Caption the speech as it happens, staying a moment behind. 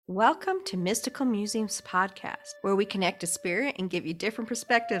Welcome to Mystical Musings Podcast, where we connect to spirit and give you different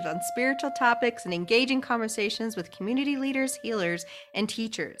perspectives on spiritual topics and engaging conversations with community leaders, healers, and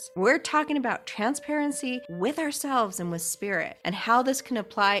teachers. We're talking about transparency with ourselves and with spirit, and how this can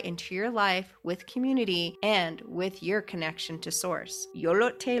apply into your life with community and with your connection to Source.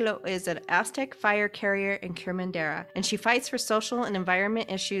 Yolotelo is an Aztec fire carrier in Curmandera, and she fights for social and environment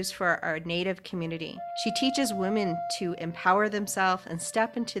issues for our native community. She teaches women to empower themselves and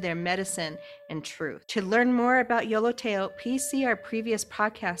step into their medicine and truth. To learn more about Yoloteo, please see our previous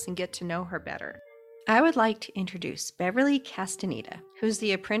podcast and get to know her better. I would like to introduce Beverly Castaneda, who's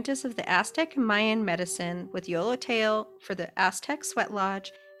the apprentice of the Aztec and Mayan medicine with Yoloteo for the Aztec Sweat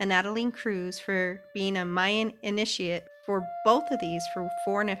Lodge and Adeline Cruz for being a Mayan initiate for both of these for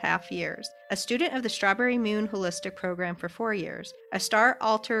 4.5 years, a student of the Strawberry Moon Holistic Program for 4 years, a Star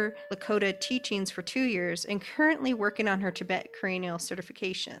Altar Lakota teachings for 2 years, and currently working on her Tibet cranial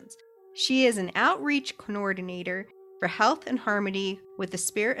certifications. She is an outreach coordinator for health and harmony with the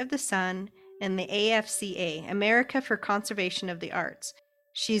Spirit of the Sun and the AFCA, America for Conservation of the Arts.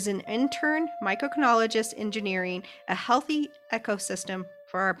 She's an intern microchronologist engineering a healthy ecosystem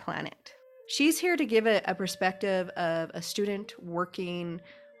for our planet. She's here to give a perspective of a student working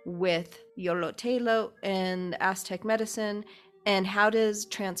with Yolotelo and Aztec medicine, and how does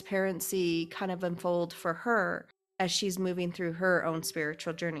transparency kind of unfold for her as she's moving through her own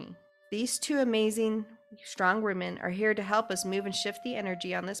spiritual journey. These two amazing, strong women are here to help us move and shift the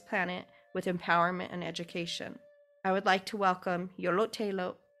energy on this planet with empowerment and education. I would like to welcome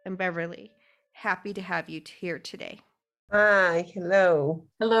Yolotelo and Beverly. Happy to have you here today. Hi, hello.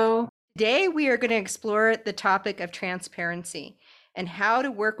 Hello. Today, we are going to explore the topic of transparency and how to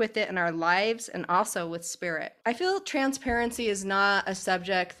work with it in our lives and also with spirit. I feel transparency is not a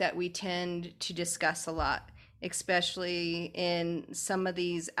subject that we tend to discuss a lot, especially in some of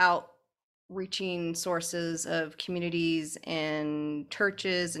these outreaching sources of communities and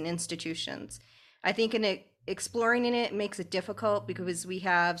churches and institutions. I think exploring in it makes it difficult because we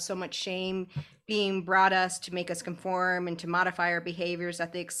have so much shame being brought us to make us conform and to modify our behaviors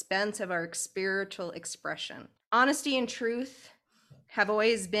at the expense of our spiritual expression. Honesty and truth have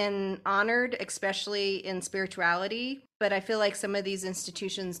always been honored, especially in spirituality, but I feel like some of these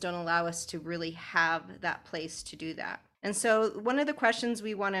institutions don't allow us to really have that place to do that. And so one of the questions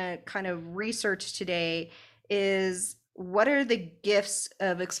we want to kind of research today is, what are the gifts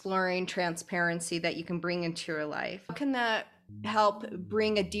of exploring transparency that you can bring into your life? How can that help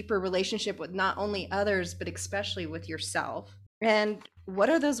bring a deeper relationship with not only others, but especially with yourself? And what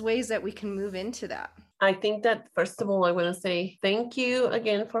are those ways that we can move into that? I think that, first of all, I want to say thank you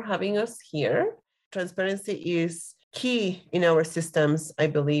again for having us here. Transparency is key in our systems, I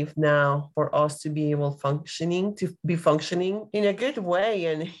believe, now for us to be functioning in a good way.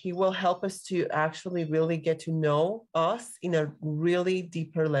 And it will help us to actually really get to know us in a really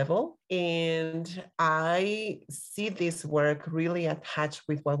deeper level. And I see this work really attached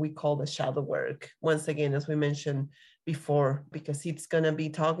with what we call the shadow work. Once again, as we mentioned before, because it's going to be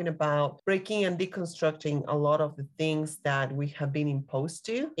talking about breaking and deconstructing a lot of the things that we have been imposed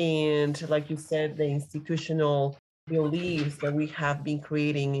to. And like you said, the institutional beliefs that we have been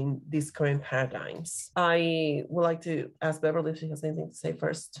creating in these current paradigms. I would like to ask Beverly if she has anything to say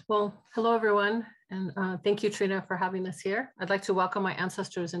first. Well, hello, everyone. And thank you, Trina, for having us here. I'd like to welcome my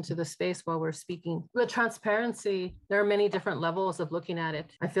ancestors into the space while we're speaking. With transparency, there are many different levels of looking at it.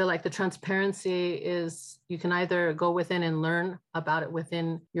 I feel like the transparency is, you can either go within and learn about it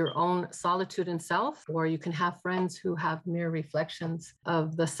within your own solitude and self, or you can have friends who have mere reflections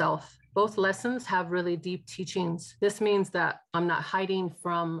of the self. Both lessons have really deep teachings. This means that I'm not hiding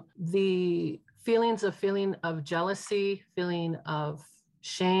from the feeling of jealousy, feeling of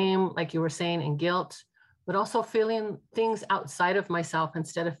shame, like you were saying, and guilt, but also feeling things outside of myself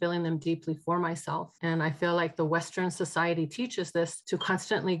instead of feeling them deeply for myself. And I feel like the Western society teaches this, to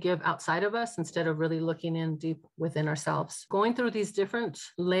constantly give outside of us instead of really looking in deep within ourselves. Going through these different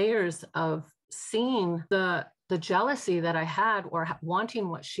layers of seeing the jealousy that I had, or wanting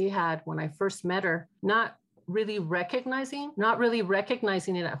what she had when I first met her, not really recognizing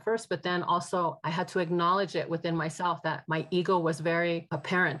it at first, but then also I had to acknowledge it within myself, that my ego was very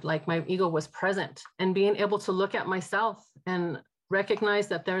apparent, like my ego was present, and being able to look at myself and recognize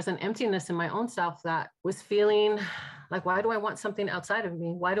that there's an emptiness in my own self that was feeling like, why do I want something outside of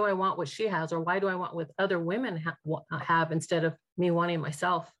me? Why do I want what she has? Or why do I want what other women have instead of me wanting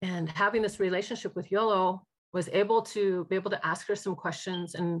myself? And having this relationship with Yolo was able to ask her some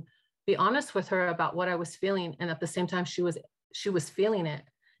questions and be honest with her about what I was feeling. And at the same time, she was feeling it.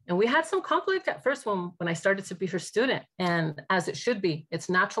 And we had some conflict at first when I started to be her student. And as it should be, it's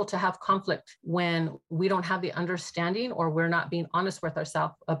natural to have conflict when we don't have the understanding or we're not being honest with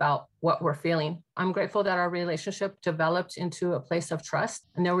ourselves about what we're feeling. I'm grateful that our relationship developed into a place of trust.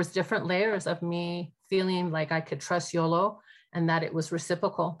 And there was different layers of me feeling like I could trust Yolo and that it was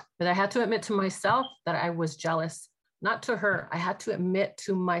reciprocal. But I had to admit to myself that I was jealous. Not to her. I had to admit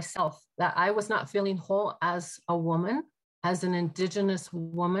to myself that I was not feeling whole as a woman, as an Indigenous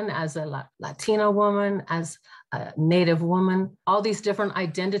woman, as a Latina woman, as a Native woman, all these different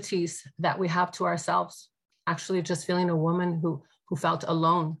identities that we have to ourselves. Actually, just feeling a woman who felt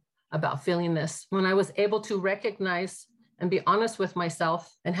alone about feeling this. When I was able to recognize and be honest with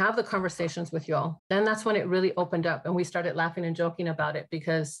myself and have the conversations with y'all, then that's when it really opened up and we started laughing and joking about it,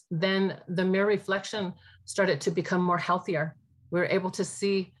 because then the mirror reflection started to become more healthier. We were able to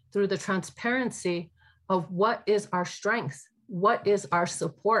see through the transparency of what is our strength, what is our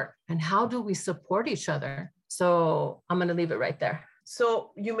support, and how do we support each other. So I'm going to leave it right there.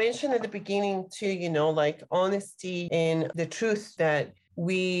 So you mentioned at the beginning too, like honesty and the truth that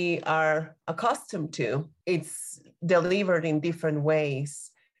we are accustomed to. It's delivered in different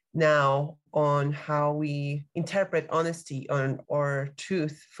ways now on how we interpret honesty or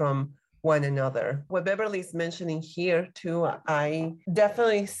truth from one another. What Beverly is mentioning here too, I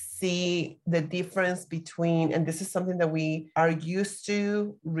definitely see the difference between, and this is something that we are used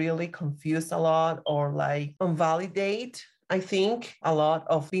to really confuse a lot or like invalidate, I think, a lot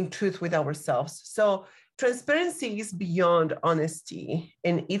of being truth with ourselves. So transparency is beyond honesty,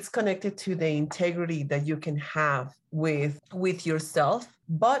 and it's connected to the integrity that you can have with yourself,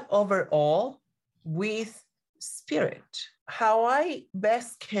 but overall with spirit. How I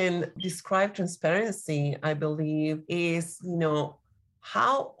best can describe transparency, I believe, is,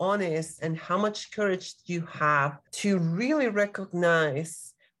 how honest and how much courage you have to really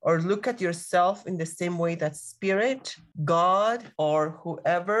recognize or look at yourself in the same way that spirit, God, or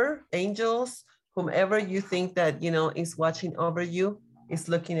whoever, angels, whomever you think that, is watching over you, is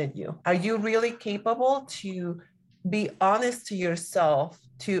looking at you. Are you really capable to be honest to yourself,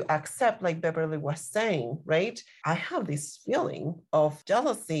 to accept, like Beverly was saying, right? I have this feeling of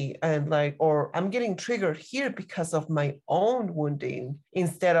jealousy and or I'm getting triggered here because of my own wounding,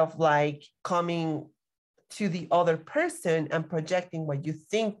 instead of like coming to the other person and projecting what you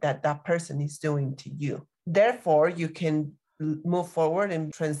think that person is doing to you. Therefore, you can move forward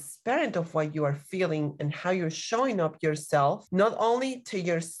and transparent of what you are feeling and how you're showing up yourself, not only to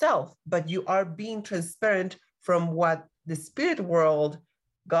yourself, but you are being transparent from what the spirit world,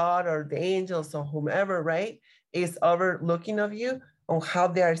 God or the angels or whomever, right, is overlooking of you, on how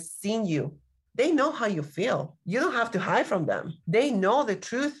they are seeing you. They know how you feel. You don't have to hide from them. They know the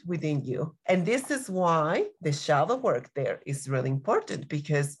truth within you. And this is why the shadow work there is really important,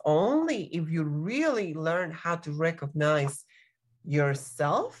 because only if you really learn how to recognize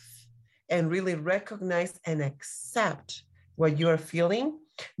yourself and really recognize and accept what you are feeling,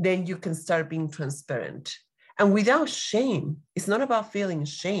 then you can start being transparent. And without shame. It's not about feeling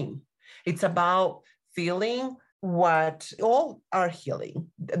shame. It's about feeling what all are healing.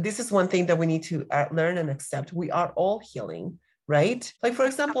 This is one thing that we need to learn and accept. We are all healing, right? Like, for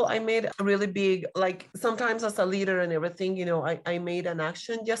example, I made a really big, like sometimes as a leader and everything, I made an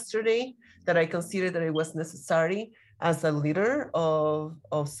action yesterday that I considered that it was necessary as a leader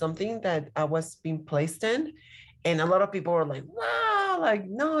of something that I was being placed in. And a lot of people were like, wow, like,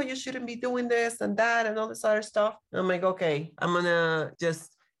 no, you shouldn't be doing this and that and all this other stuff. And I'm like, okay, I'm going to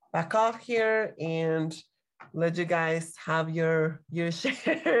just back off here and let you guys have your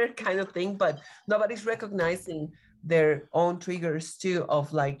share kind of thing. But nobody's recognizing their own triggers too,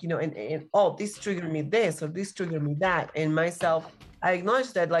 of like, and oh, this triggered me this or this triggered me that. And myself, I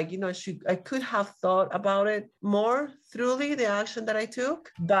acknowledge that, like, I could have thought about it more thoroughly, the action that I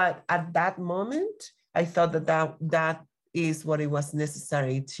took. But at that moment, I thought that is what it was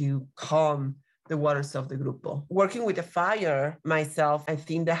necessary to calm the waters of the grupo. Working with the fire myself, I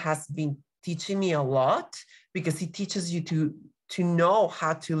think that has been teaching me a lot, because it teaches you to know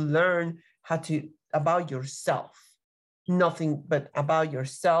how to learn about yourself, nothing but about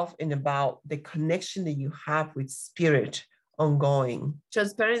yourself and about the connection that you have with spirit ongoing.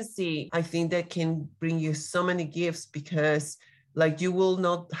 Transparency, I think that can bring you so many gifts, because like you will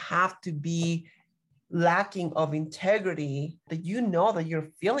not have to be lacking of integrity, that you know that you're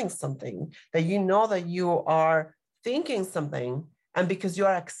feeling something, that you know that you are thinking something. And because you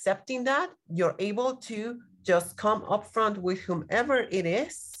are accepting that, you're able to just come up front with whomever it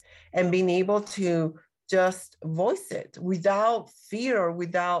is and being able to just voice it without fear or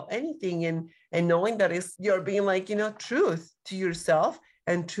without anything, and knowing that you're being like, truth to yourself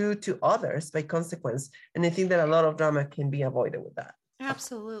and true to others by consequence. And I think that a lot of drama can be avoided with that.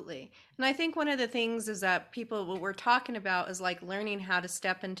 Absolutely. And I think one of the things is that people, what we're talking about is like learning how to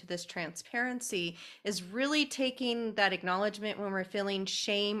step into this transparency, is really taking that acknowledgement when we're feeling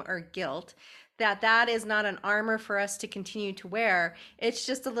shame or guilt, that is not an armor for us to continue to wear. It's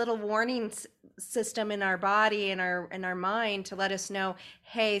just a little warning system in our body and our mind to let us know,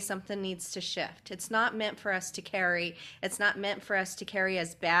 hey, something needs to shift. It's not meant for us to carry. It's not meant for us to carry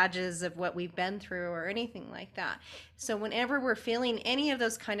as badges of what we've been through or anything like that. So whenever we're feeling any of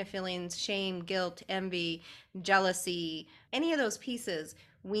those kind of feelings, shame, guilt, envy, jealousy, any of those pieces,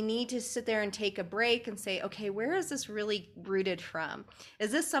 we need to sit there and take a break and say, okay, where is this really rooted from?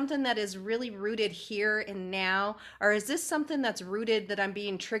 Is this something that is really rooted here and now? Or is this something that's rooted that I'm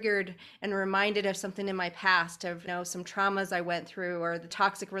being triggered and reminded of something in my past, of some traumas I went through, or the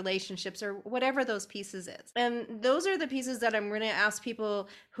toxic relationships, or whatever those pieces is? And those are the pieces that I'm going to ask people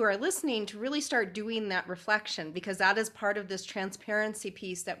who are listening to really start doing that reflection, because that is part of this transparency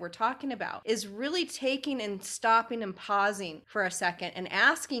piece that we're talking about, is really taking and stopping and pausing for a second and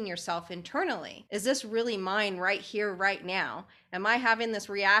asking yourself internally, is this really mine right here, right now? Am I having this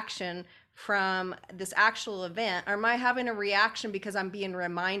reaction from this actual event, or am I having a reaction because I'm being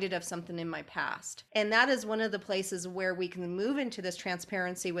reminded of something in my past? And that is one of the places where we can move into this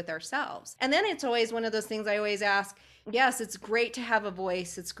transparency with ourselves. And then it's always one of those things I always ask, yes, it's great to have a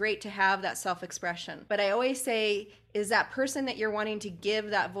voice. It's great to have that self-expression. But I always say, is that person that you're wanting to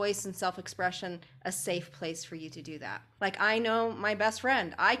give that voice and self-expression a safe place for you to do that? Like, I know my best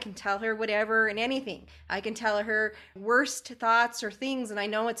friend, I can tell her whatever and anything. I can tell her worst thoughts or things, and I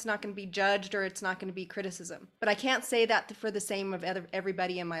know it's not going to be judged or it's not going to be criticism. But I can't say that for the same of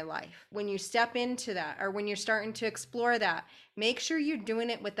everybody in my life. When you step into that, or when you're starting to explore that, make sure you're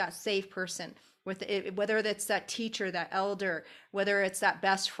doing it with that safe person. With it, whether it's that teacher, that elder, whether it's that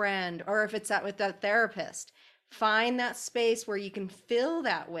best friend, or if it's that with that therapist, find that space where you can fill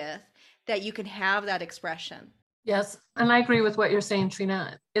that with, that you can have that expression. Yes. And I agree with what you're saying,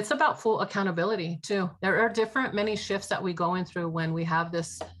 Trina. It's about full accountability too. There are many shifts that we go in through when we have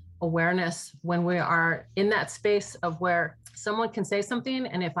this awareness, when we are in that space of where someone can say something,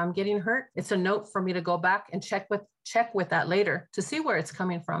 and if I'm getting hurt, it's a note for me to go back and check with that later to see where it's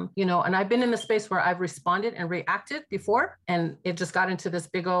coming from, and I've been in the space where I've responded and reacted before, and it just got into this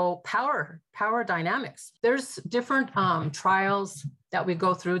big old power dynamics. There's different trials that we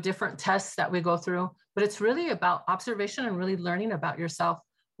go through, different tests that we go through, but it's really about observation and really learning about yourself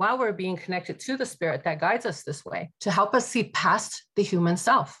while we're being connected to the spirit that guides us this way, to help us see past the human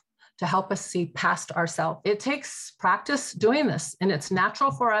self, to help us see past ourselves. It takes practice doing this, and it's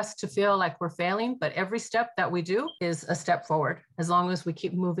natural for us to feel like we're failing, but every step that we do is a step forward, as long as we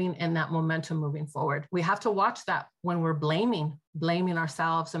keep moving in that momentum moving forward. We have to watch that when we're blaming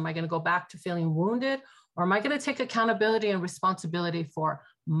ourselves. Am I going to go back to feeling wounded, or am I going to take accountability and responsibility for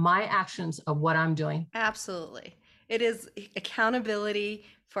my actions of what I'm doing? Absolutely. It is accountability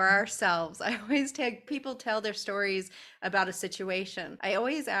for ourselves. I always people tell their stories about a situation. I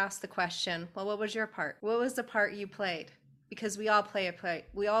always ask the question, well, what was your part? What was the part you played? Because we all play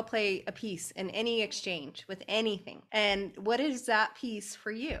a piece in any exchange with anything. And what is that piece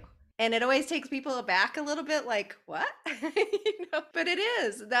for you? And it always takes people aback a little bit, like, what? But it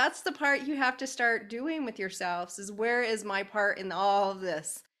is. That's the part you have to start doing with yourselves, is where is my part in all of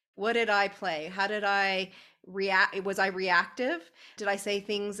this? What did I play? How did I react? Was I reactive? Did I say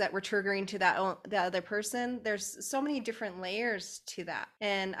things that were triggering to the other person? There's so many different layers to that.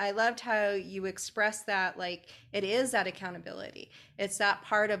 And I loved how you expressed that, like, it is that accountability. It's that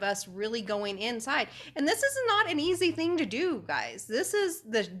part of us really going inside. And this is not an easy thing to do, guys. This is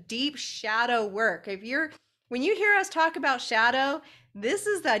the deep shadow work. When you hear us talk about shadow, this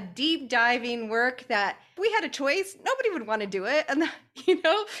is the deep diving work that if we had a choice, nobody would want to do it. And,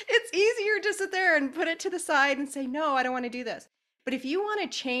 it's easier to sit there and put it to the side and say, no, I don't want to do this. But if you want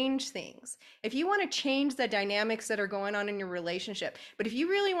to change things, if you want to change the dynamics that are going on in your relationship, but if you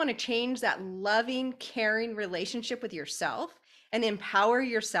really want to change that loving, caring relationship with yourself and empower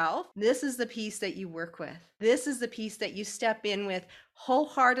yourself, this is the piece that you work with. This is the piece that you step in with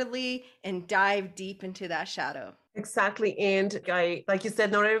wholeheartedly and dive deep into that shadow. Exactly. And like you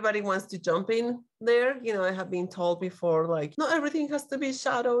said, not everybody wants to jump in there. I have been told before, like, not everything has to be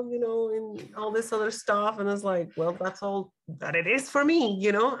shadow, and all this other stuff. And it's like, well, that's all that it is for me,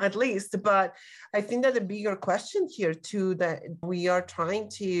 at least. But I think that the bigger question here too, that we are trying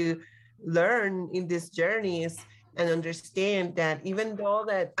to learn in this journey and understand that even though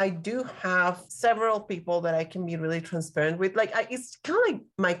that I do have several people that I can be really transparent with, like it's kind of like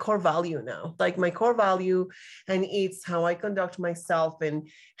my core value now, like my core value, and it's how I conduct myself, and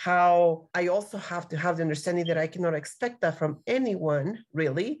how I also have to have the understanding that I cannot expect that from anyone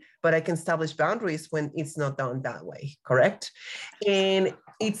really, but I can establish boundaries when it's not done that way, correct? And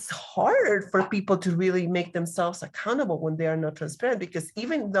it's hard for people to really make themselves accountable when they are not transparent, because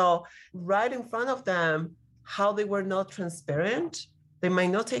even though right in front of them, how they were not transparent, they might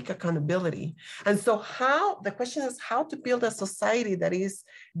not take accountability. And so the question is how to build a society that is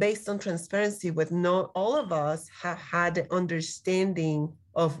based on transparency, with not all of us have had the understanding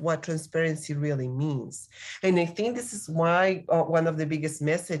of what transparency really means. And I think this is why one of the biggest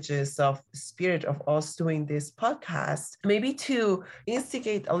messages of Spirit of us doing this podcast, maybe to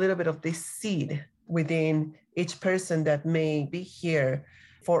instigate a little bit of this seed within each person that may be here,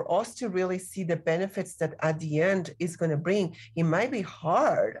 for us to really see the benefits that at the end is going to bring. It might be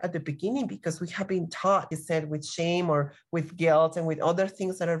hard at the beginning because we have been taught, you said, with shame or with guilt and with other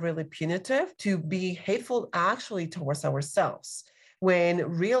things that are really punitive, to be hateful actually towards ourselves. When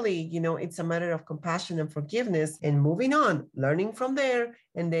really, it's a matter of compassion and forgiveness and moving on, learning from there,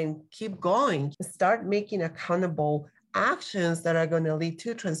 and then keep going, start making accountable actions that are going to lead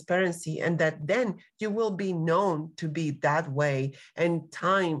to transparency, and that then you will be known to be that way. And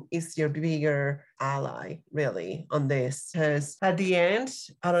time is your bigger ally, really, on this. Because at the end,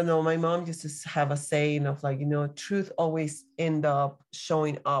 I don't know, my mom used to have a saying of like, truth always end up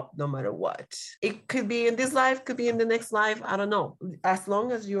showing up no matter what. It could be in this life, could be in the next life, I don't know. As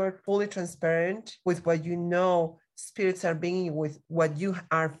long as you are fully transparent with what spirits are being with what you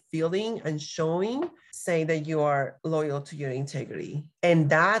are feeling and showing, say that you are loyal to your integrity. And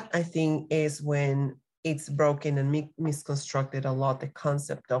that, I think, is when it's broken and misconstructed a lot, the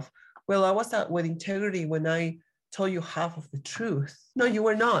concept of, well, I was out with integrity when I told you half of the truth. No, you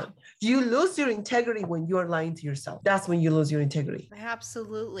were not. You lose your integrity when you are lying to yourself. That's when you lose your integrity.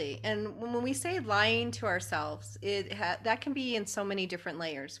 Absolutely. And when we say lying to ourselves, that can be in so many different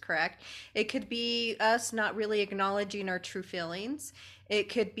layers, correct? It could be us not really acknowledging our true feelings. It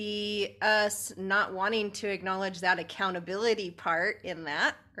could be us not wanting to acknowledge that accountability part in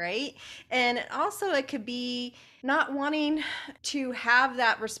that, right? And also it could be not wanting to have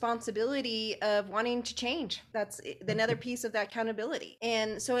that responsibility of wanting to change. That's another piece of that accountability.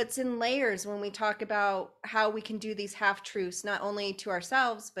 And so it's in layers when we talk about how we can do these half truths, not only to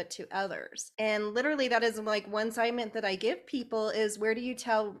ourselves, but to others. And literally that is like one assignment that I give people is, where do you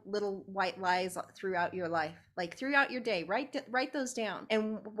tell little white lies throughout your life? Like throughout your day, write those down.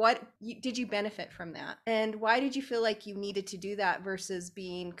 And did you benefit from that? And why did you feel like you needed to do that versus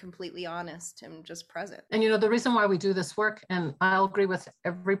being completely honest and just present? And the reason why we do this work, and I'll agree with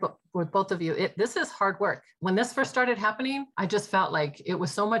both of you, this is hard work. When this first started happening, I just felt like it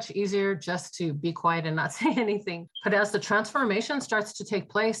was so much easier just to be quiet and not say anything. But as the transformation starts to take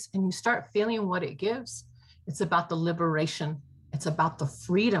place and you start feeling what it gives, it's about the liberation. It's about the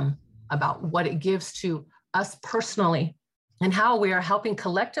freedom, about what it gives to us personally, and how we are helping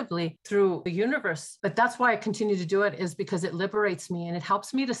collectively through the universe. But that's why I continue to do it, is because it liberates me and it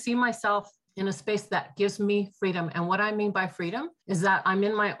helps me to see myself in a space that gives me freedom. And what I mean by freedom is that I'm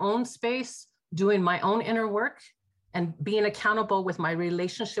in my own space, doing my own inner work and being accountable with my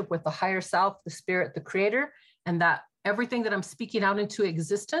relationship with the higher self, the spirit, the creator, and that everything that I'm speaking out into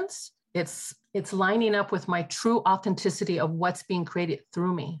existence, it's lining up with my true authenticity of what's being created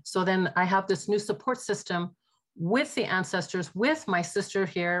through me. So then I have this new support system with the ancestors, with my sister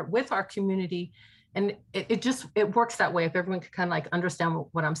here, with our community. And it works that way, if everyone could kind of like understand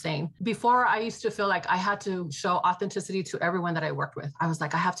what I'm saying. Before, I used to feel like I had to show authenticity to everyone that I worked with. I was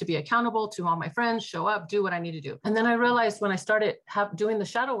like, I have to be accountable to all my friends, show up, do what I need to do. And then I realized when I started doing the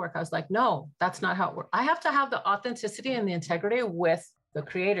shadow work, I was like, no, that's not how it works. I have to have the authenticity and the integrity with the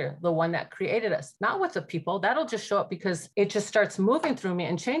creator, the one that created us, not with the people. That'll just show up because it just starts moving through me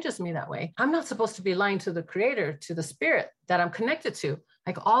and changes me that way. I'm not supposed to be lying to the creator, to the spirit that I'm connected to.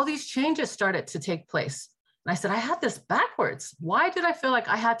 Like all these changes started to take place. And I said, I had this backwards. Why did I feel like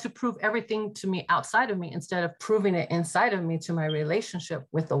I had to prove everything to me outside of me instead of proving it inside of me to my relationship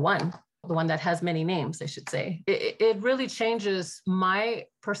with the one that has many names, I should say. It really changes my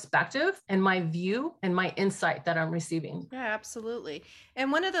perspective and my view and my insight that I'm receiving. Yeah, absolutely.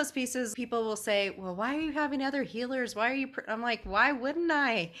 And one of those pieces, people will say, well, why are you having other healers? Why are you? I'm like, why wouldn't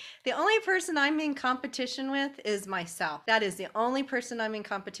I? The only person I'm in competition with is myself. That is the only person I'm in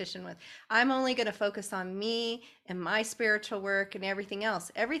competition with. I'm only going to focus on me and my spiritual work and everything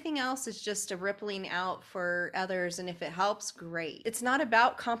else. Everything else is just a rippling out for others. And if it helps, great. It's not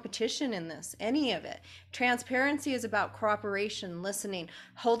about competition in this, any of it. Transparency is about cooperation, listening,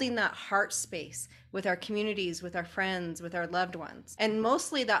 holding that heart space with our communities, with our friends, with our loved ones, and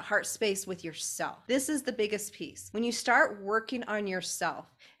mostly that heart space with yourself. This is the biggest piece. When you start working on yourself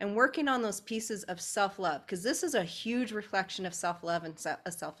and working on those pieces of self-love, because this is a huge reflection of self-love and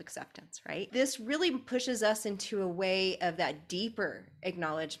self-acceptance, right? This really pushes us into a way of that deeper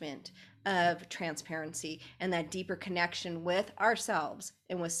acknowledgement of transparency and that deeper connection with ourselves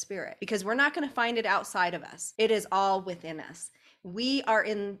and with spirit, because we're not going to find it outside of us. It is all within us. We are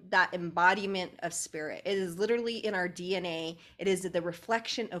in that embodiment of spirit. It is literally in our DNA. It is the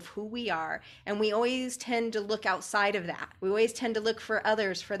reflection of who we are. And we always tend to look outside of that. We always tend to look for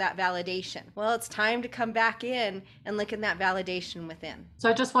others for that validation. Well, it's time to come back in and look in that validation within. So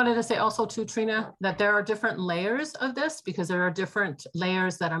I just wanted to say also too, Trina, that there are different layers of this, because there are different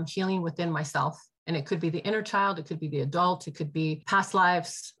layers that I'm healing within myself. And it could be the inner child, it could be the adult, it could be past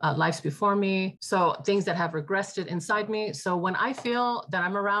lives, lives before me. So things that have regressed inside me. So when I feel that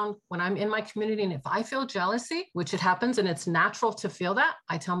I'm around, when I'm in my community, and if I feel jealousy, which it happens and it's natural to feel that,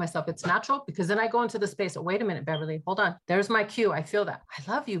 I tell myself it's natural, because then I go into the space, oh, wait a minute, Beverly, hold on. There's my cue. I feel that.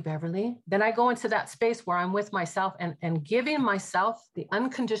 I love you, Beverly. Then I go into that space where I'm with myself and giving myself the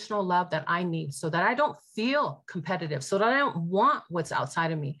unconditional love that I need, so that I don't feel competitive, so that I don't want what's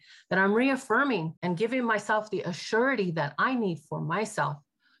outside of me, that I'm reaffirming and giving myself the assurity that I need for myself.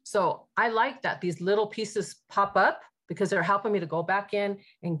 So I like that these little pieces pop up, because they're helping me to go back in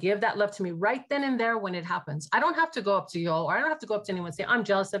and give that love to me right then and there when it happens. I don't have to go up to you, or I don't have to go up to anyone and say, I'm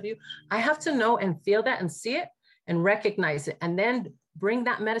jealous of you. I have to know and feel that and see it and recognize it, and then bring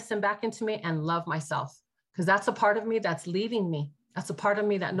that medicine back into me and love myself, because that's a part of me that's leaving me. That's a part of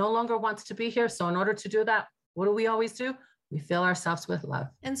me that no longer wants to be here. So in order to do that, what do we always do? We fill ourselves with love.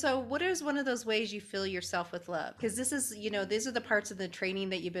 And so what is one of those ways you fill yourself with love? Because this is, these are the parts of the training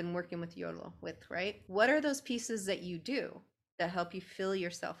that you've been working with YOLO with, right? What are those pieces that you do that help you fill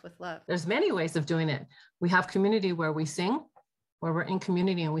yourself with love? There's many ways of doing it. We have community where we sing, where we're in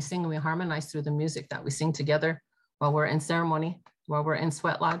community and we sing and we harmonize through the music that we sing together, while we're in ceremony, while we're in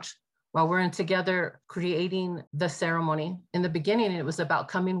sweat lodge, while we're in together creating the ceremony. In the beginning, it was about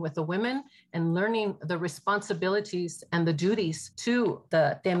coming with the women and learning the responsibilities and the duties to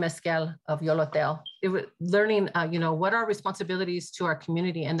the Temescal of Yolotl. It was learning, what are responsibilities to our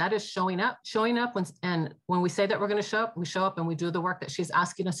community, and that is showing up when we say that we're going to show up, we show up and we do the work that she's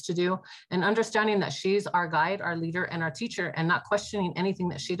asking us to do, and understanding that she's our guide, our leader, and our teacher, and not questioning anything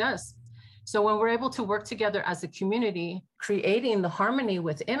that she does. So when we're able to work together as a community, creating the harmony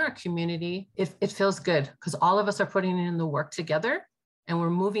within our community, it feels good, because all of us are putting in the work together and we're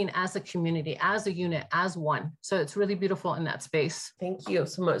moving as a community, as a unit, as one. So it's really beautiful in that space. Thank you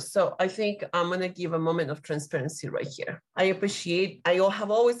so much. So I think I'm going to give a moment of transparency right here. I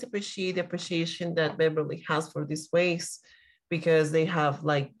have always appreciated the appreciation that Beverly has for these ways, because they have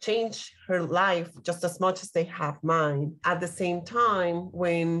changed her life just as much as they have mine. At the same time,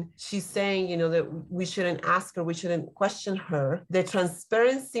 when she's saying, that we shouldn't ask her, we shouldn't question her, the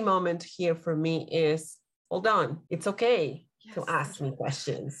transparency moment here for me is, hold on, it's okay to ask me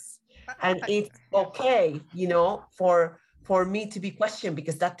questions. And it's okay, for me to be questioned,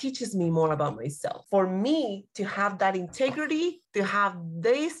 because that teaches me more about myself. For me to have that integrity, to have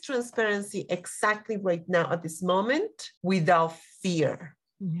this transparency exactly right now at this moment, without fear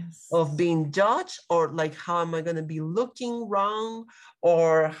of being judged, or how am I going to be looking wrong,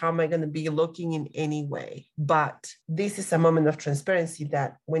 or how am I going to be looking in any way. But this is a moment of transparency,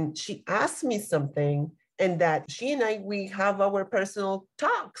 that when she asks me something, and that she and we have our personal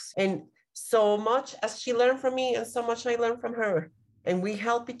talks, and so much as she learned from me and so much I learned from her, and we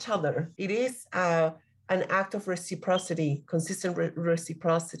help each other. It is an act of reciprocity, consistent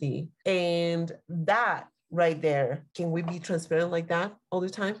reciprocity. And that right there, can we be transparent like that all the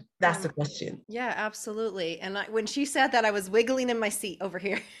time? That's the question. Yeah, absolutely. And when she said that, I was wiggling in my seat over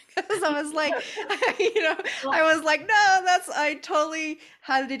here, because I was like, no, I totally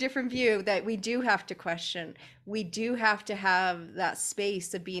had a different view, that we do have to question. We do have to have that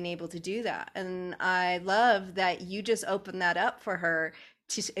space of being able to do that. And I love that you just opened that up for her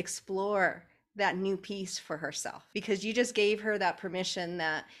to explore that new piece for herself, because you just gave her that permission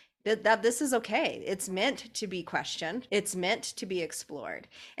that that this is okay. It's meant to be questioned. It's meant to be explored.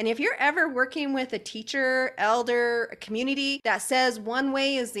 And if you're ever working with a teacher, elder, a community that says one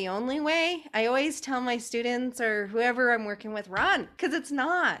way is the only way, I always tell my students or whoever I'm working with, run, because it's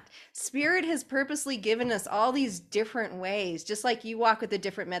not. Spirit has purposely given us all these different ways, just like you walk with a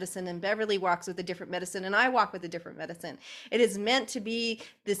different medicine and Beverly walks with a different medicine and I walk with a different medicine. It is meant to be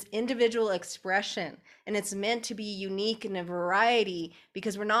this individual expression, and it's meant to be unique in a variety,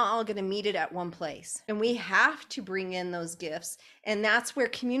 because we're not all going to meet it at one place. And we have to bring in those gifts. And that's where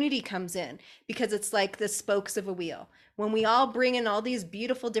community comes in, because it's like the spokes of a wheel. When we all bring in all these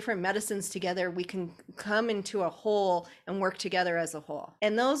beautiful different medicines together, we can come into a whole and work together as a whole.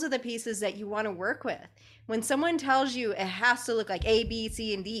 And those are the pieces that you want to work with. When someone tells you it has to look like A, B,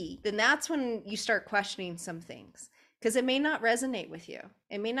 C, and D, then that's when you start questioning some things, because it may not resonate with you.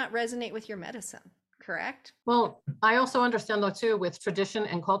 It may not resonate with your medicine. Correct? Well, I also understand though too, with tradition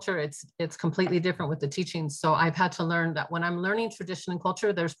and culture, it's completely different with the teachings. So I've had to learn that when I'm learning tradition and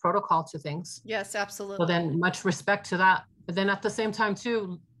culture, there's protocol to things. Yes, absolutely. So then much respect to that. But then at the same time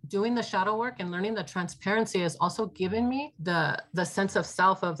too, doing the shadow work and learning the transparency has also given me the sense of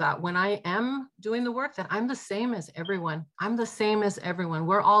self, of that when I am doing the work, that I'm the same as everyone. I'm the same as everyone.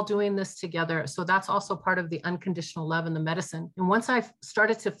 We're all doing this together. So that's also part of the unconditional love in the medicine. And once I've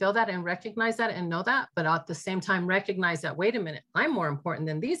started to feel that and recognize that and know that, but at the same time recognize that, wait a minute, I'm more important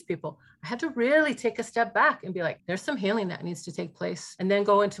than these people, I had to really take a step back and be like, there's some healing that needs to take place. And then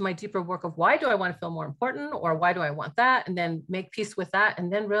go into my deeper work of, why do I want to feel more important, or why do I want that? And then make peace with that.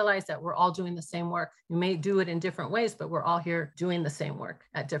 And then realize that we're all doing the same work. We may do it in different ways, but we're all here doing the same work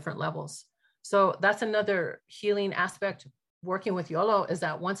at different levels. So that's another healing aspect working with YOLO, is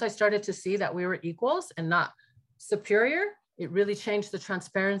that once I started to see that we were equals and not superior, it really changed the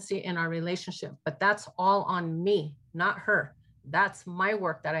transparency in our relationship. But that's all on me, not her. That's my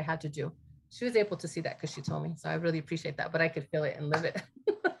work that I had to do. She was able to see that because she told me. So I really appreciate that, but I could feel it and live it.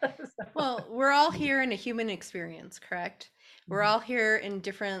 Well, we're all here in a human experience, correct? We're all here in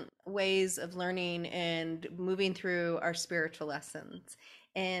different ways of learning and moving through our spiritual lessons.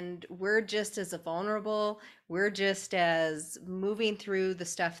 And we're just as vulnerable. We're just as moving through the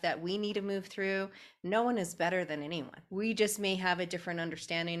stuff that we need to move through. No one is better than anyone. We just may have a different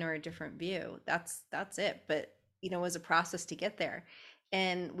understanding or a different view. That's it. But it was a process to get there.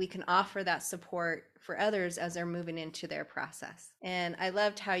 And we can offer that support for others as they're moving into their process. And I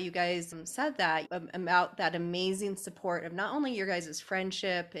loved how you guys said that about that amazing support of not only your guys'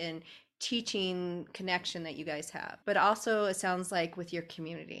 friendship and teaching connection that you guys have, but also it sounds like with your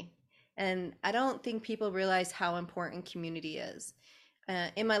community. And I don't think people realize how important community is.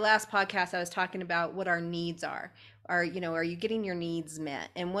 In my last podcast, I was talking about what our needs are. Are you getting your needs met?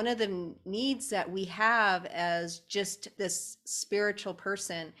 And one of the needs that we have as just this spiritual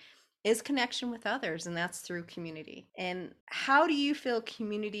person is connection with others, and that's through community. And how do you feel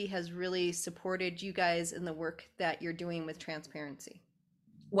community has really supported you guys in the work that you're doing with transparency?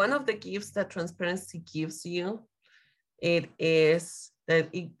 One of the gifts that transparency gives you, it is that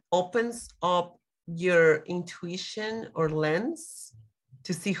it opens up your intuition or lens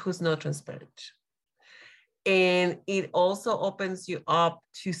to see who's not transparent. And it also opens you up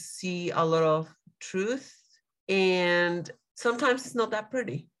to see a lot of truth. And sometimes it's not that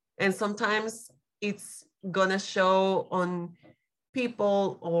pretty. And sometimes it's gonna show on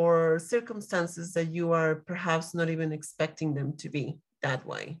people or circumstances that you are perhaps not even expecting them to be that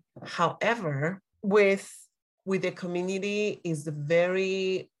way. However, with the community is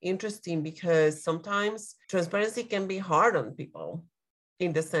very interesting, because sometimes transparency can be hard on people,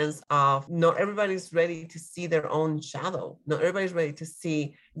 in the sense of not everybody's ready to see their own shadow. Not everybody's ready to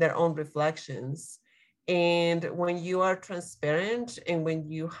see their own reflections. And when you are transparent and when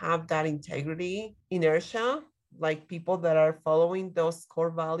you have that integrity, inertia, like people that are following those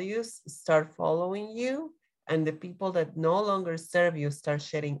core values start following you, and the people that no longer serve you start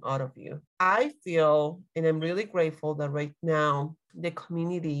shedding out of you. I feel, and I'm really grateful that right now, the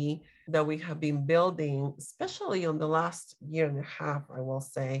community that we have been building, especially on the last year and a half, I will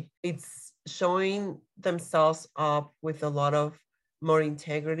say, it's showing themselves up with a lot of more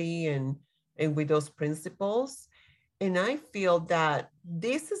integrity and with those principles. And I feel that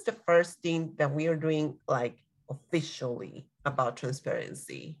this is the first thing that we are doing like officially about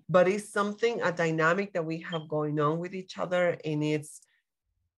transparency, but it's something, a dynamic that we have going on with each other. And it's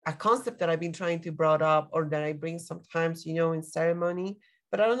a concept that I've been trying to bring up, or that I bring sometimes, in ceremony,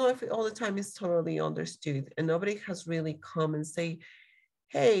 but I don't know if all the time is totally understood. And nobody has really come and say,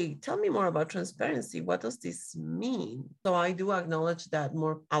 hey, tell me more about transparency. What does this mean? So I do acknowledge that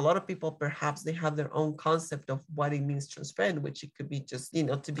a lot of people, perhaps they have their own concept of what it means transparent, which it could be just,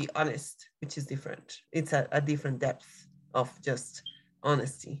 to be honest, which is different. It's a different depth of just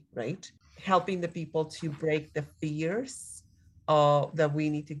honesty, right? Helping the people to break the fears that we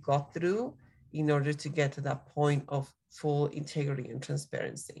need to go through in order to get to that point of full integrity and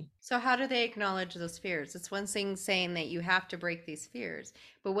transparency. So how do they acknowledge those fears? It's one thing saying that you have to break these fears,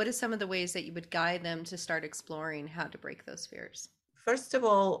 but what are some of the ways that you would guide them to start exploring how to break those fears? First of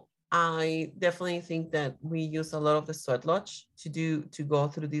all, I definitely think that we use a lot of the sweat lodge to go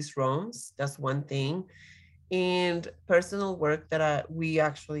through these realms. That's one thing. And personal work that we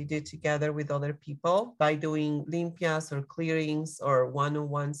actually did together with other people by doing limpias or clearings or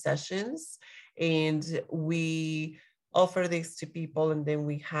one-on-one sessions. And we offer this to people, and then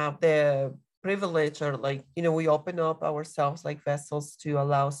we have the privilege, or we open up ourselves like vessels to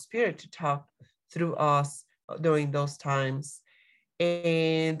allow spirit to talk through us during those times,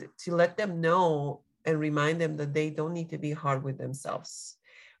 and to let them know and remind them that they don't need to be hard with themselves.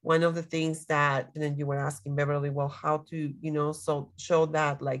 One of the things that, and then you were asking, Beverly, well, how to, so show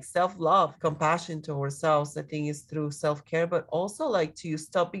that like self-love, compassion to ourselves, I think is through self-care, but also like to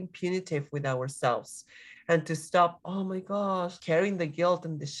stop being punitive with ourselves and to stop, oh my gosh, carrying the guilt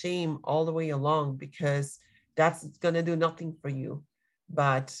and the shame all the way along, because that's going to do nothing for you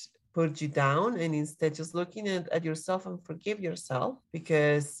but put you down, and instead just looking at yourself and forgive yourself,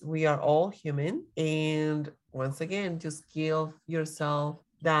 because we are all human. And once again, just give yourself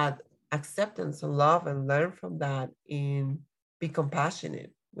that acceptance and love and learn from that, and be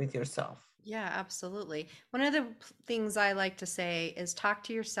compassionate with yourself. Yeah, absolutely. One of the things I like to say is talk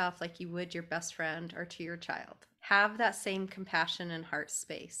to yourself like you would your best friend or to your child. Have that same compassion and heart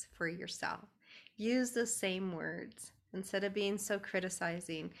space for yourself. Use the same words. Instead of being so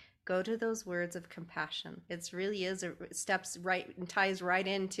criticizing, go to those words of compassion. It really is steps right and ties right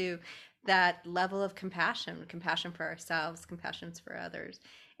into that level of compassion for ourselves, compassion for others.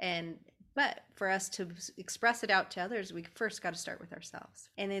 But for us to express it out to others, we first got to start with ourselves.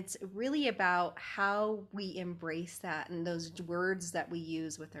 And it's really about how we embrace that and those words that we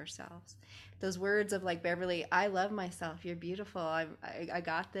use with ourselves. Those words of like, Beverly, I love myself. You're beautiful. I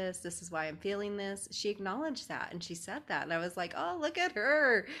got this. This is why I'm feeling this. She acknowledged that and she said that. And I was like, oh, look at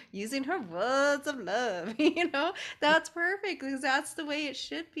her using her words of love. That's perfect, because that's the way it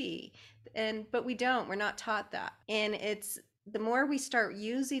should be. But we don't. We're not taught that. And it's the more we start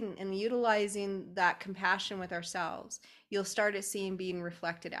using and utilizing that compassion with ourselves, you'll start it seeing being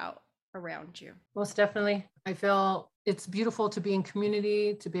reflected out around you. Most definitely. I feel it's beautiful to be in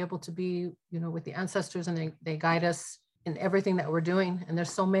community, to be able to be, with the ancestors, and they guide us in everything that we're doing. And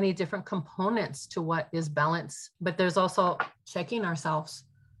there's so many different components to what is balance, but there's also checking ourselves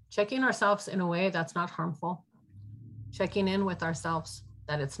in a way that's not harmful, checking in with ourselves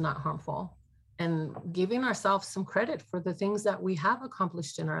that it's not harmful, and giving ourselves some credit for the things that we have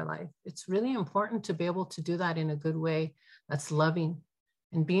accomplished in our life. It's really important to be able to do that in a good way that's loving,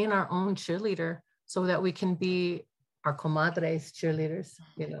 and being our own cheerleader so that we can be our comadres cheerleaders,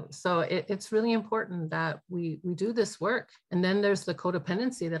 So it's really important that we do this work. And then there's the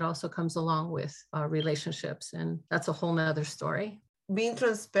codependency that also comes along with relationships. And that's a whole nother story. Being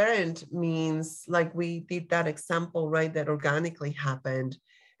transparent means, like we did that example, right, that organically happened,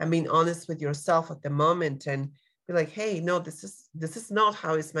 and being honest with yourself at the moment and be like, hey, no, this is not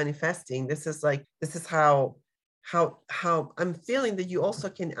how it's manifesting. This is how I'm feeling. That you also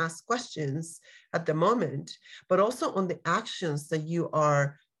can ask questions at the moment, but also on the actions that you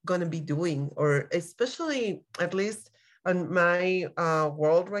are going to be doing, or especially, at least in my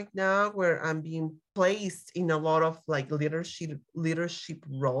world right now, where I'm being placed in a lot of like leadership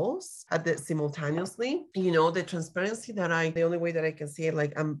roles simultaneously. The transparency the only way that I can say it,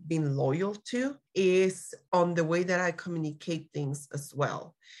 like I'm being loyal to, is on the way that I communicate things as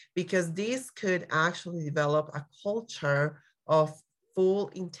well, because this could actually develop a culture of full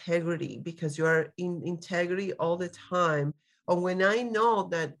integrity, because you are in integrity all the time. Or when I know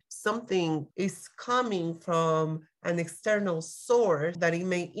that something is coming from an external source, that it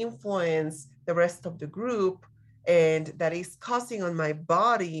may influence the rest of the group and that is causing on my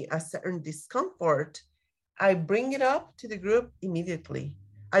body a certain discomfort, I bring it up to the group immediately.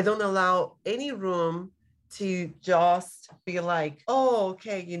 I don't allow any room to just be like, oh,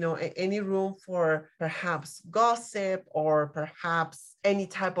 okay, any room for perhaps gossip or perhaps any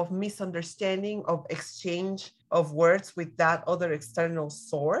type of misunderstanding of exchange of words with that other external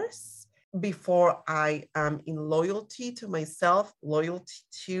source, before I am in loyalty to myself, loyalty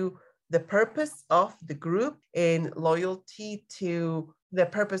to the purpose of the group, and loyalty to the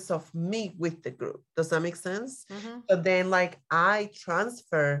purpose of me with the group. Does that make sense? Mm-hmm. But then like I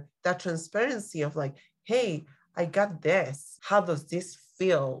transfer that transparency of like, hey, I got this. How does this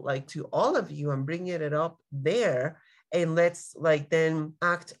feel like to all of you? I'm bringing it up there, and let's like then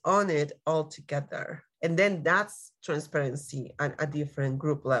act on it all together. And then that's transparency at a different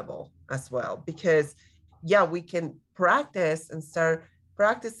group level as well, because yeah, we can practice and start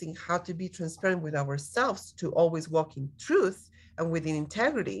practicing how to be transparent with ourselves to always walk in truth and within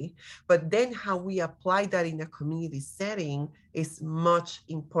integrity. But then how we apply that in a community setting is much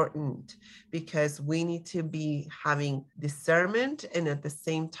important, because we need to be having discernment, and at the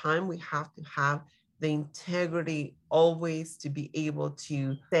same time we have to have the integrity always to be able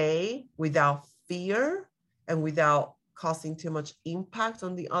to say without fear and without causing too much impact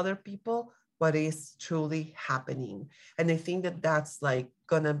on the other people what is truly happening. And I think that that's like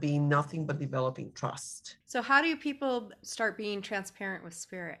gonna be nothing but developing trust. So how do people start being transparent with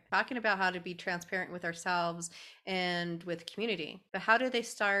spirit? Talking about how to be transparent with ourselves and with community, but how do they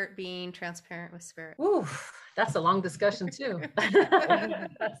start being transparent with spirit? Ooh, that's a long discussion too.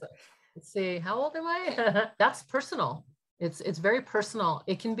 Let's see, how old am I? That's personal. It's very personal.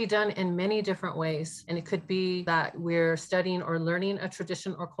 It can be done in many different ways. And it could be that we're studying or learning a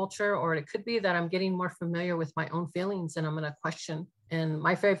tradition or culture, or it could be that I'm getting more familiar with my own feelings and I'm going to question. And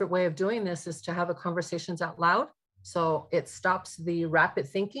my favorite way of doing this is to have the conversations out loud. So it stops the rapid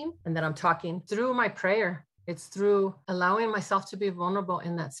thinking, and then I'm talking through my prayer. It's through allowing myself to be vulnerable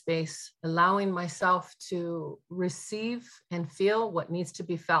in that space, allowing myself to receive and feel what needs to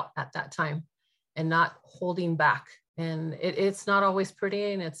be felt at that time, and not holding back. And it's not always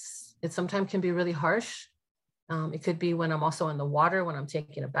pretty, and it sometimes can be really harsh. It could be when I'm also in the water, when I'm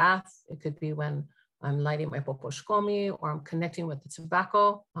taking a bath. It could be when I'm lighting my poposhkomi, or I'm connecting with the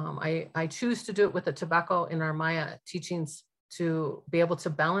tobacco. I choose to do it with the tobacco in our Maya teachings to be able to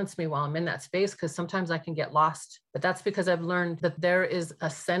balance me while I'm in that space, because sometimes I can get lost. But that's because I've learned that there is a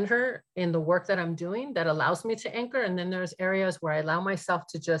center in the work that I'm doing that allows me to anchor. And then there's areas where I allow myself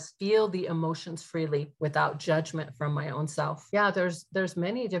to just feel the emotions freely without judgment from my own self. Yeah, there's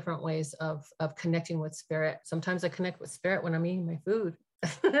many different ways of connecting with spirit. Sometimes I connect with spirit when I'm eating my food.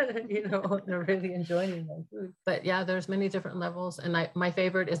 They're really enjoying my food. But yeah, there's many different levels. And my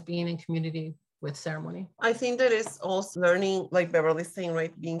favorite is being in community with ceremony. I think that is also learning, like Beverly's saying,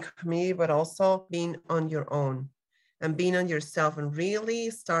 right? Being community, but also being on your own and being on yourself, and really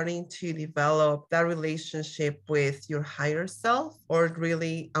starting to develop that relationship with your higher self, or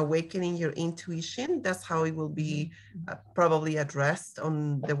really awakening your intuition. That's how it will be probably addressed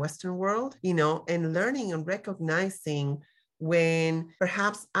on the Western world, and learning and recognizing when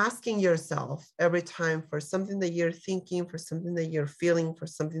perhaps asking yourself every time for something that you're thinking, for something that you're feeling, for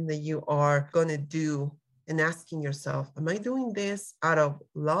something that you are going to do, and asking yourself, am I doing this out of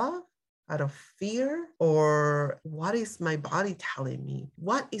love, out of fear, or what is my body telling me?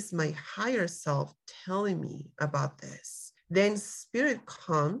 What is my higher self telling me about this? Then spirit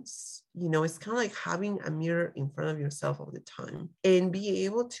comes, it's kind of like having a mirror in front of yourself all the time, and be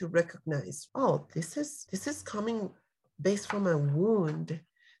able to recognize, oh, this is coming based from a wound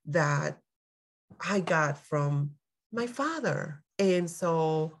that I got from my father. And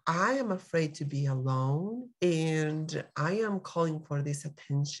so I am afraid to be alone, and I am calling for this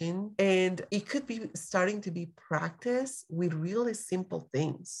attention. And it could be starting to be practiced with really simple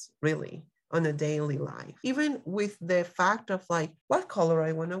things, really, on a daily life. Even with the fact of like, what color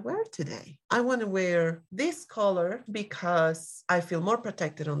I want to wear today. I want to wear this color because I feel more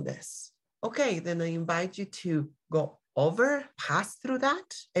protected on this. Okay, then I invite you to go pass through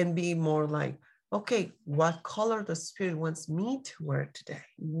that, and be more like, okay, what color the spirit wants me to wear today?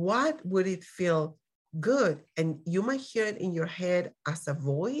 What would it feel good? And you might hear it in your head as a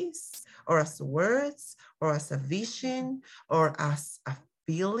voice, or as words, or as a vision, or as a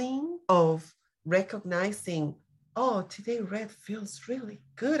feeling of recognizing, oh, today red feels really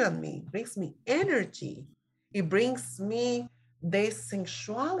good on me. It brings me energy. It brings me this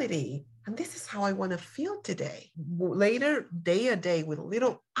sensuality. And this is how I want to feel today. Later, day a day, with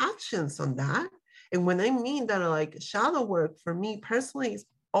little actions on that. And when I mean that, like shadow work for me personally is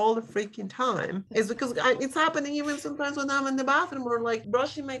all the freaking time, is because it's happening even sometimes when I'm in the bathroom, or like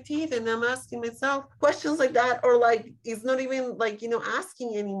brushing my teeth, and I'm asking myself questions like that, or like it's not even like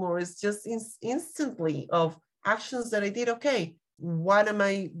asking anymore. It's just instantly of actions that I did. Okay, what am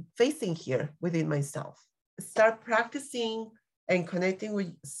I facing here within myself? Start practicing, and connecting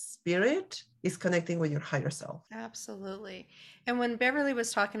with spirit is connecting with your higher self. Absolutely. And when Beverly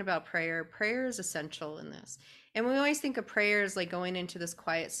was talking about prayer is essential in this. And we always think of prayer as like going into this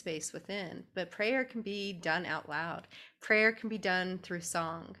quiet space within, but prayer can be done out loud. Prayer can be done through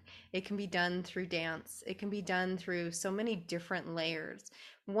song. It can be done through dance. It can be done through so many different layers.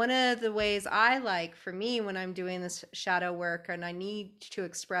 One of the ways I like for me when I'm doing this shadow work and I need to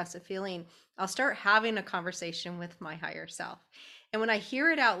express a feeling, I'll start having a conversation with my higher self. And when I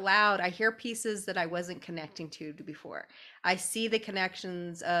hear it out loud, I hear pieces that I wasn't connecting to before. I see the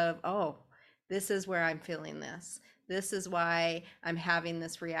connections of, oh, this is where I'm feeling this. This is why I'm having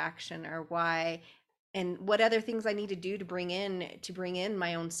this reaction, or why, and what other things I need to do to bring in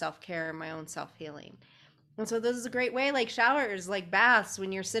my own self-care and my own self-healing. And so this is a great way, like showers, like baths,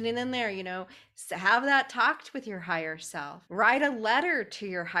 when you're sitting in there, have that talked with your higher self. Write a letter to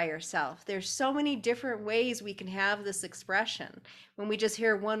your higher self. There's so many different ways we can have this expression. When we just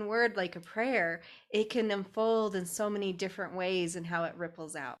hear one word like a prayer, it can unfold in so many different ways and how it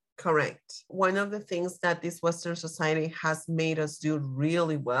ripples out. Correct. One of the things that this Western society has made us do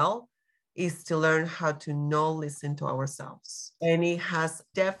really well is to learn how to listen to ourselves. And it has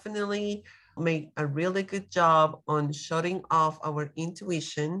definitely made a really good job on shutting off our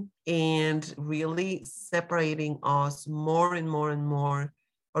intuition and really separating us more and more and more,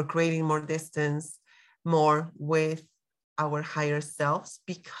 or creating more distance more with our higher selves.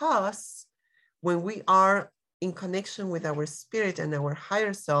 Because when we are in connection with our spirit and our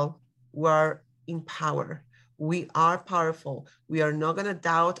higher self, we are in power. We are powerful. We are not going to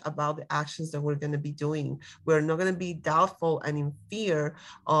doubt about the actions that we're going to be doing. We're not going to be doubtful and in fear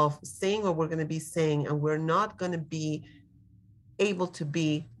of saying what we're going to be saying. And we're not going to be able to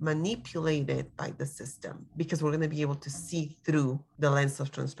be manipulated by the system, because we're going to be able to see through the lens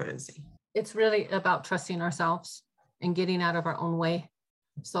of transparency. It's really about trusting ourselves and getting out of our own way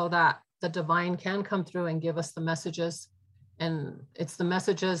so that the divine can come through and give us the messages. And it's the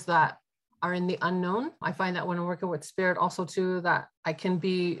messages that are in the unknown. I find that when I'm working with spirit also too, that I can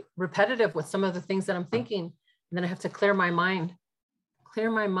be repetitive with some of the things that I'm thinking. And then I have to clear my mind.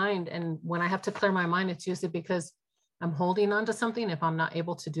 And when I have to clear my mind, it's usually because I'm holding on to something if I'm not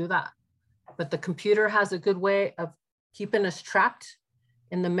able to do that. But the computer has a good way of keeping us trapped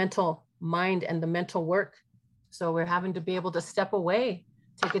in the mental mind and the mental work. So we're having to be able to step away,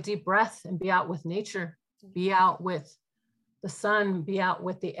 take a deep breath, and be out with nature, be out with the sun, be out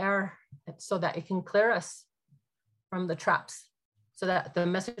with the air, so that it can clear us from the traps, so that the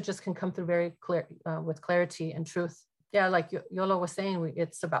messages can come through very clear, with clarity and truth. Yeah, like Yola was saying,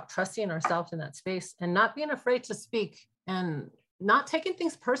 it's about trusting ourselves in that space and not being afraid to speak and not taking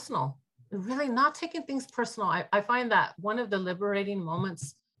things personal, really not taking things personal. I find that one of the liberating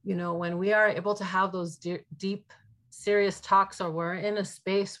moments, when we are able to have those deep, serious talks, or we're in a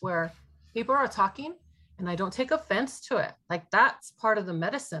space where people are talking and I don't take offense to it. Like, that's part of the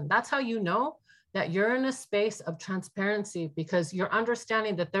medicine. That's how you know that you're in a space of transparency, because you're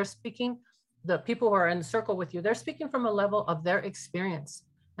understanding that they're speaking, the people who are in the circle with you, they're speaking from a level of their experience.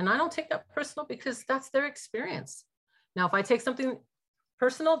 And I don't take that personal, because that's their experience. Now, if I take something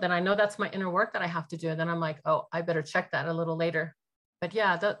personal, then I know that's my inner work that I have to do. And then I'm like, oh, I better check that a little later. But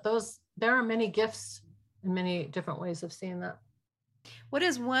yeah, there are many gifts and many different ways of seeing that. What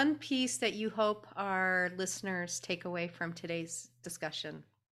is one piece that you hope our listeners take away from today's discussion?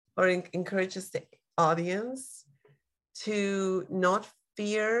 Or encourages the audience to not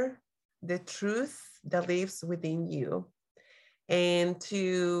fear the truth that lives within you, and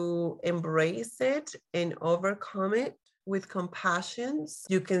to embrace it and overcome it with compassion.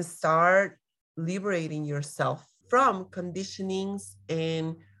 You can start liberating yourself from conditionings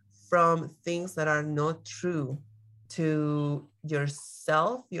and from things that are not true to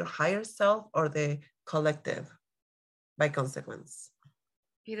yourself, your higher self, or the collective by consequence.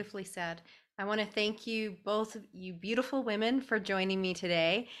 Beautifully said. I want to thank you, both of you beautiful women, for joining me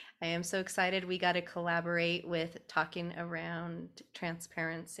today. I am so excited we got to collaborate with talking around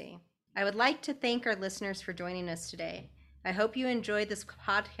transparency. I would like to thank our listeners for joining us today. I hope you enjoyed this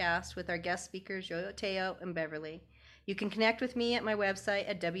podcast with our guest speakers, Yo-Yo Teo and Beverly. You can connect with me at my website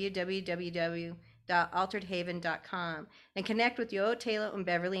at www.alteredhaven.com and connect with Yo-Yo Teo and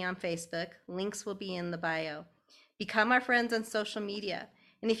Beverly on Facebook. Links will be in the bio. Become our friends on social media.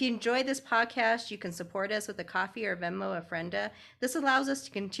 And if you enjoyed this podcast, you can support us with a coffee or Venmo a frienda. This allows us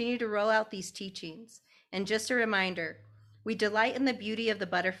to continue to roll out these teachings. And just a reminder, we delight in the beauty of the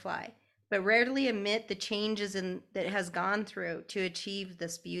butterfly, but rarely admit the changes that it has gone through to achieve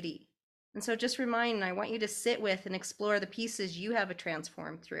this beauty. And so just remind, I want you to sit with and explore the pieces you have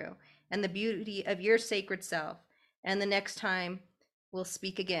transformed through and the beauty of your sacred self. And the next time we'll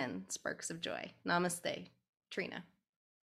speak again, Sparks of Joy. Namaste, Trina.